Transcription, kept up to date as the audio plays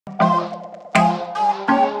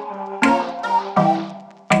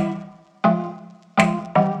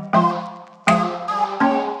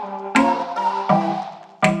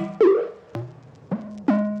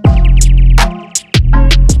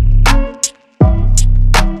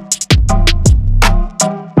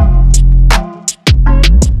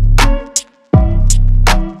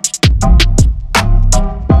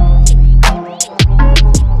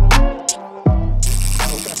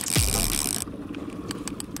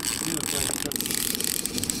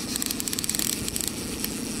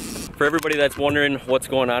For everybody that's wondering what's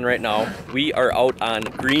going on right now, we are out on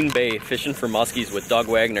Green Bay fishing for muskies with Doug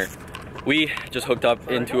Wegner. We just hooked up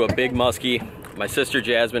into a big muskie. My sister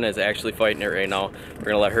Jasmine is actually fighting it right now. We're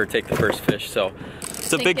gonna let her take the first fish. So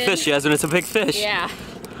it's a big fish, Jasmine. It's a big fish. Yeah.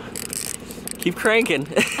 Keep cranking.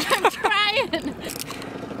 I'm trying.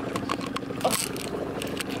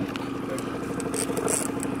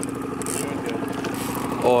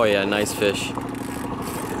 Oh yeah, nice fish.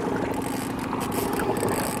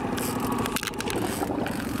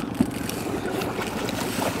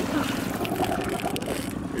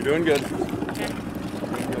 You're doing good. Okay.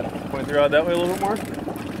 Point the rod that way a little bit more.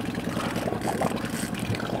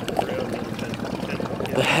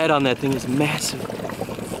 The head on that thing is massive.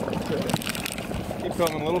 Keep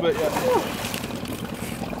coming a little bit yet.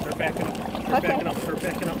 Start backing up. Start backing up. Start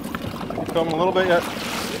backing up. Keep coming a little bit yet.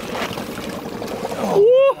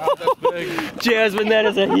 Oh, that's big. Jasmine, that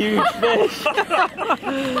is a huge fish.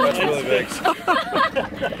 That's really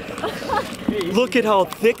big. Look at how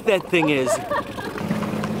thick that thing is.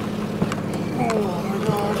 Oh my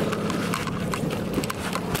god.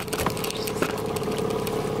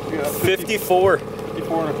 Yeah, 54.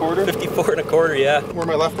 54 and a quarter. 54 and a quarter, yeah. Where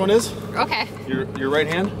my left one is? Okay. Your right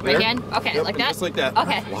hand? Right There? hand? Okay, Yep, like that? Just like that.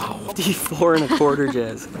 Okay. Wow. 54 and a quarter,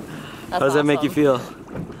 Jazz. How does that make you feel?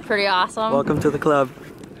 Pretty awesome. Welcome to the club.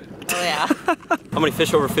 Oh yeah. How many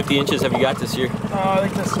fish over 50 inches have you got this year? I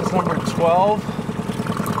think this is number 12.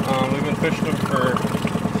 We've been fishing them for,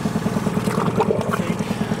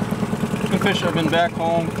 I've been back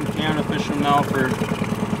home from Canada fishing them now for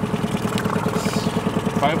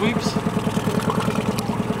 5 weeks.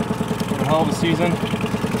 Been a hell of a season.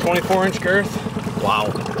 24-inch girth. Wow.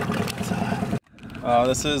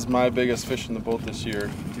 This is my biggest fish in the boat this year,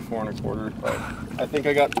 54 and a quarter. I think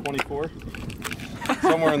I got 24.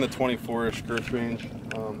 Somewhere in the 24-ish girth range.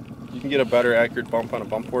 You can get a better accurate bump on a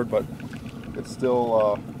bump board, but it's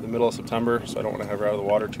still the middle of September, so I don't want to have her out of the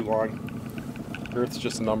water too long. Girth's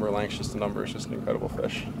just a number, length's just a number. It's just an incredible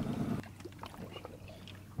fish.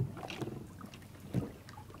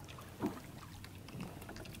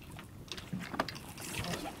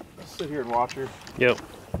 Let's sit here and watch her. Yep.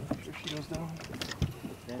 If she goes down.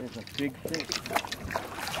 That is a big fish.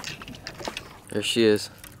 There she is.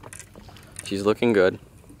 She's looking good.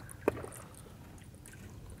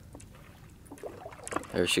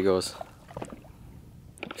 There she goes.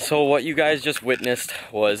 So what you guys just witnessed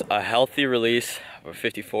was a healthy release of a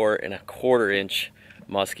 54 and a quarter inch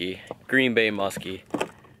muskie, Green Bay muskie.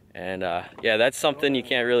 And yeah, that's something you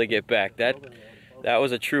can't really get back. That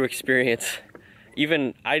was a true experience.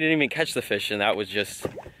 Even I didn't even catch the fish, and that was just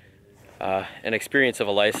an experience of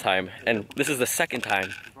a lifetime. And this is the second time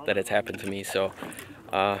that it's happened to me, so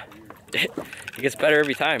it gets better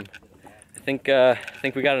every time. I think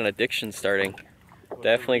we got an addiction starting.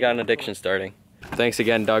 Definitely got an addiction starting. Thanks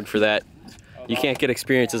again, Doug, for that. You can't get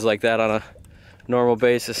experiences like that on a normal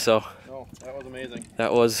basis, so. No, that was amazing.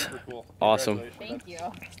 That was Super cool. awesome. Thank you.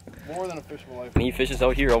 More than a fish of a life. When he fishes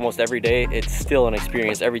out here almost every day, it's still an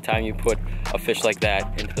experience every time you put a fish like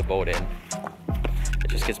that into the boat in. It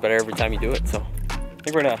just gets better every time you do it, so. I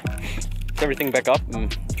think we're gonna pick everything back up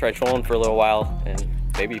and try trolling for a little while and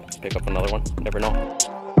maybe pick up another one. Never know.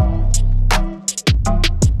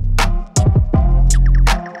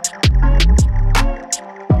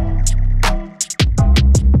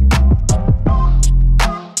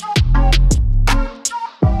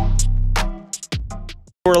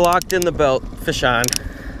 We're locked in the belt, fish on.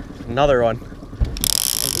 Another one.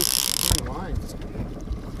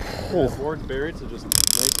 Oh, board buried, so just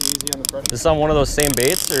nice and easy on the pressure. Is this on one of those same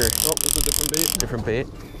baits or? Nope, it's a different bait. Different bait.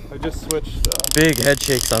 I just switched. Big head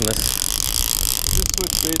shakes on this. Just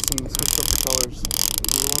switched baits and switched up the colors.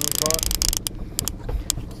 This is the one we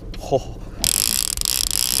caught. Oh.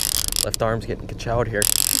 Left arm's getting kachowed here.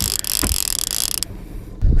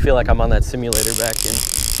 I feel like I'm on that simulator back in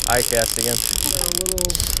iCast again. Got a little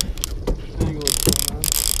angle going on.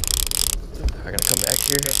 I gotta come back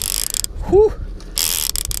here. Whew.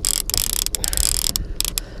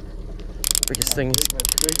 Biggest thing.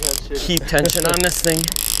 Big head shake. Keep tension on this thing.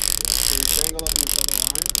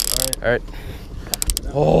 All right.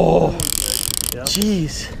 Oh,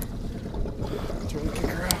 jeez. Turn the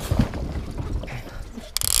kicker off.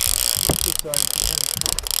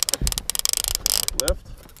 Lift.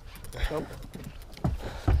 Jump.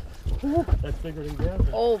 That's bigger than Jasmine.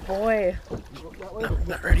 Oh boy.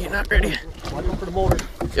 Not ready, not ready. Watch out for the motor.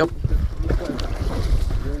 Yep.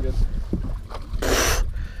 Doing good.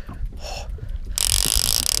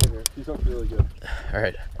 She's up really good. All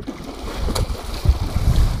right.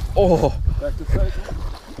 Oh. Back to cycle.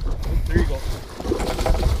 There you go.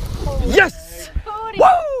 Yes! Cody.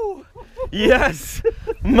 Woo! Yes!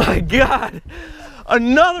 My God!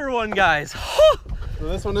 Another one, guys! So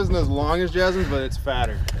this one isn't as long as Jasmine's, but it's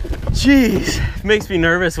fatter. Jeez, makes me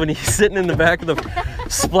nervous when he's sitting in the back of the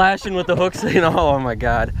splashing with the hooks. You know, oh my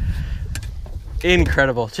God.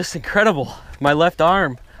 Incredible, just incredible. My left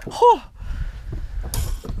arm.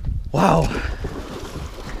 Wow.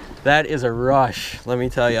 That is a rush, let me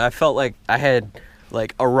tell you. I felt like I had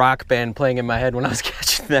like a rock band playing in my head when I was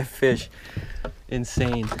catching that fish.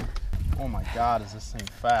 Insane. Oh my God, is this thing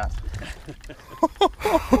fast?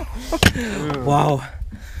 Wow.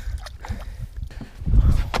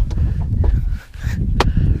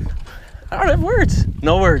 I don't have words.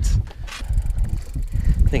 No words.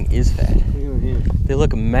 Thing is fat. They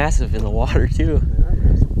look massive in the water too.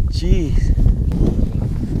 Jeez.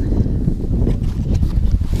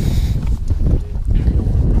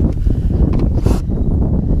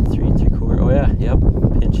 Yep,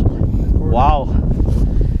 pinch. Wow.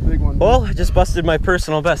 Big one. Well, I just busted my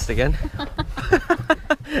personal best again.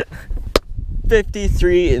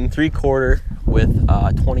 53 3/4 with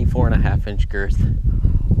 24.5 inch girth.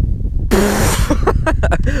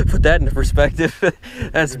 Put that into perspective.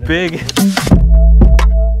 That's big.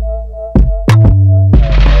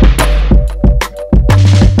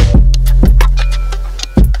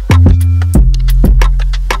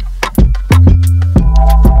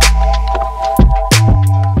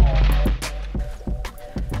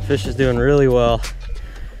 Fish is doing really well.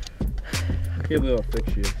 I can't believe how thick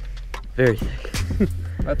she is. Very thick.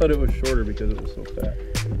 I thought it was shorter because it was so fat.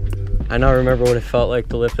 I now remember what it felt like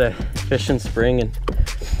to lift that fish in spring, and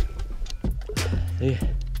they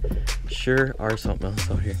sure are something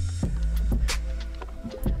else out here.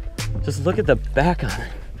 Just look at the back on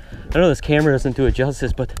it. I know this camera doesn't do it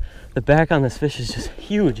justice, but the back on this fish is just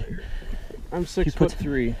huge. I'm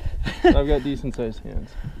 6'3". I've got decent sized hands.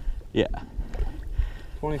 Yeah.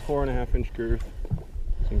 24.5 inch girth.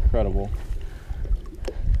 It's incredible.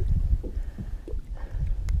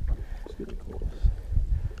 Let's get it close.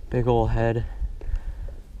 Big old head.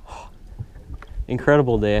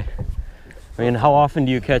 Incredible day. I mean, how often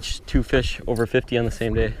do you catch 2 fish over 50 on the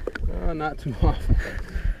same day? Not too often.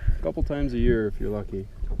 A couple times a year if you're lucky.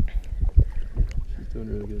 She's doing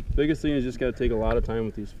really good. Biggest thing is just got to take a lot of time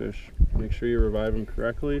with these fish. Make sure you revive them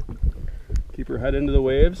correctly. Keep her head into the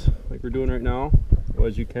waves like we're doing right now.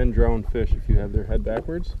 Otherwise you can drown fish if you have their head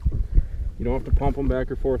backwards. You don't have to pump them back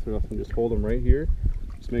or forth or nothing, just hold them right here.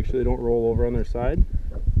 Just make sure they don't roll over on their side.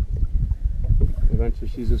 Eventually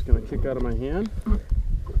she's just going to kick out of my hand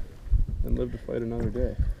and live to fight another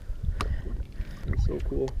day. It's so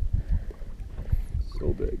cool.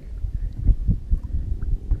 So big.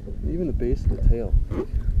 Even the base of the tail.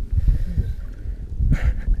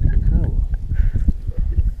 Incredible.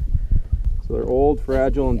 So they're old,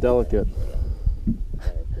 fragile, and delicate.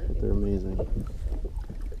 But they're amazing.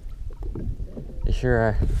 They sure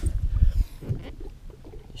are.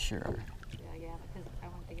 They sure are. Yeah, because I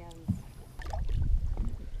want the guns.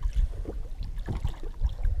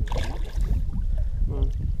 Come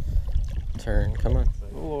on. Turn, come on.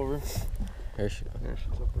 Roll over. There she goes. There,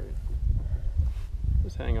 she's upright.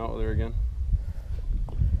 Just hang out with her again.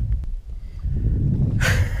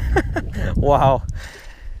 Wow.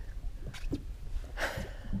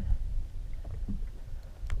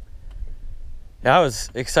 Yeah, I was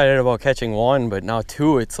excited about catching 1, but now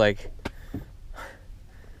 2, it's like,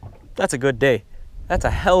 that's a good day. That's a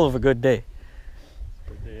hell of a good day.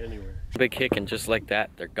 Good day anywhere. Big kick, and just like that,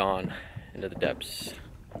 they're gone into the depths.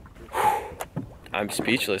 I'm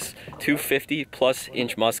speechless. 250+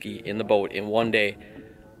 inch muskie in the boat in 1 day.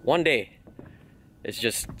 1 day. It's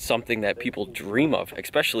just something that people dream of,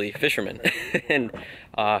 especially fishermen. And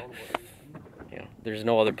you know, there's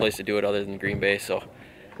no other place to do it other than Green Bay, so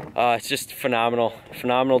it's just phenomenal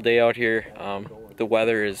day out here. The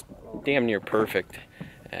weather is damn near perfect,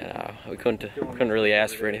 and we couldn't really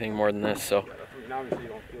ask for anything more than this. So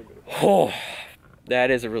oh, that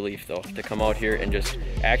is a relief though, to come out here and just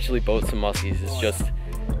actually boat some muskies.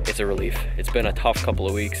 It's a relief. It's been a tough couple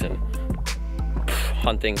of weeks, and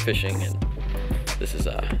hunting, fishing, and this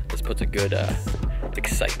puts a good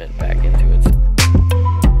excitement back into it.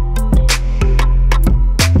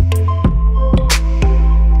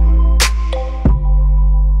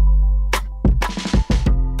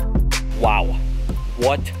 Wow,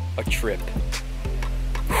 what a trip.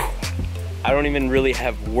 I don't even really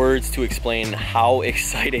have words to explain how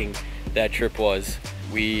exciting that trip was.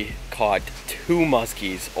 We caught 2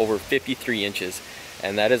 muskies over 53 inches,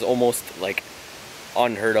 and that is almost like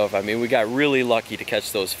unheard of. I mean, we got really lucky to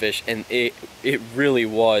catch those fish, and it really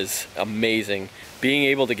was amazing. Being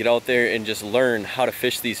able to get out there and just learn how to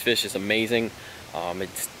fish these fish is amazing.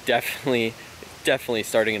 It's definitely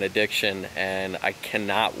starting an addiction, and I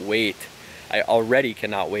cannot wait. I already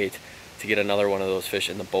cannot wait to get another one of those fish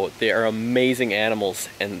in the boat. They are amazing animals,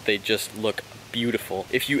 and they just look beautiful.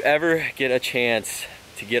 If you ever get a chance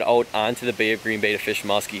to get out onto the Bay of Green Bay to fish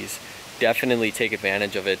muskies, definitely take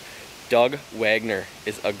advantage of it. Doug Wegner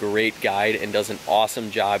is a great guide and does an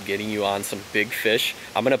awesome job getting you on some big fish.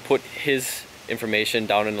 I'm gonna put his information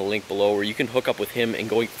down in the link below where you can hook up with him and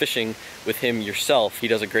go fishing with him yourself. He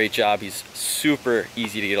does a great job. He's super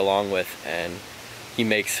easy to get along with, and he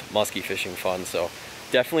makes muskie fishing fun. So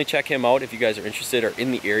definitely check him out if you guys are interested or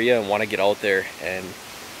in the area and want to get out there and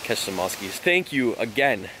catch some muskies. Thank you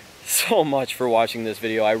again so much for watching this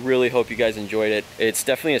video. I really hope you guys enjoyed it. It's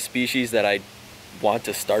definitely a species that I want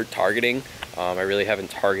to start targeting. I really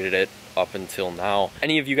haven't targeted it up until now.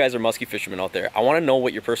 Any of you guys are muskie fishermen out there, I want to know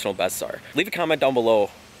what your personal bests are. Leave a comment down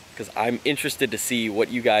below, because I'm interested to see what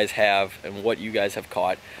you guys have and what you guys have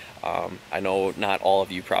caught. I know not all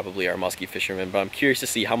of you probably are muskie fishermen, but I'm curious to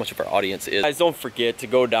see how much of our audience is. Guys, don't forget to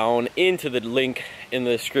go down into the link in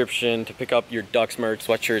the description to pick up your Ducks merch,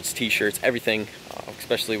 sweatshirts, t-shirts, everything,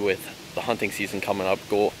 especially with the hunting season coming up.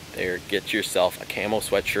 Go there, get yourself a camo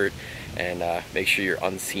sweatshirt, and make sure you're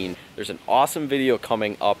unseen. There's an awesome video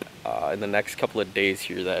coming up in the next couple of days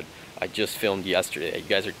here that I just filmed yesterday. You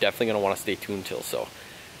guys are definitely going to want to stay tuned till. So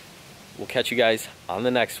we'll catch you guys on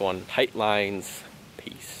the next one. Tight lines.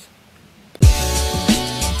 Peace.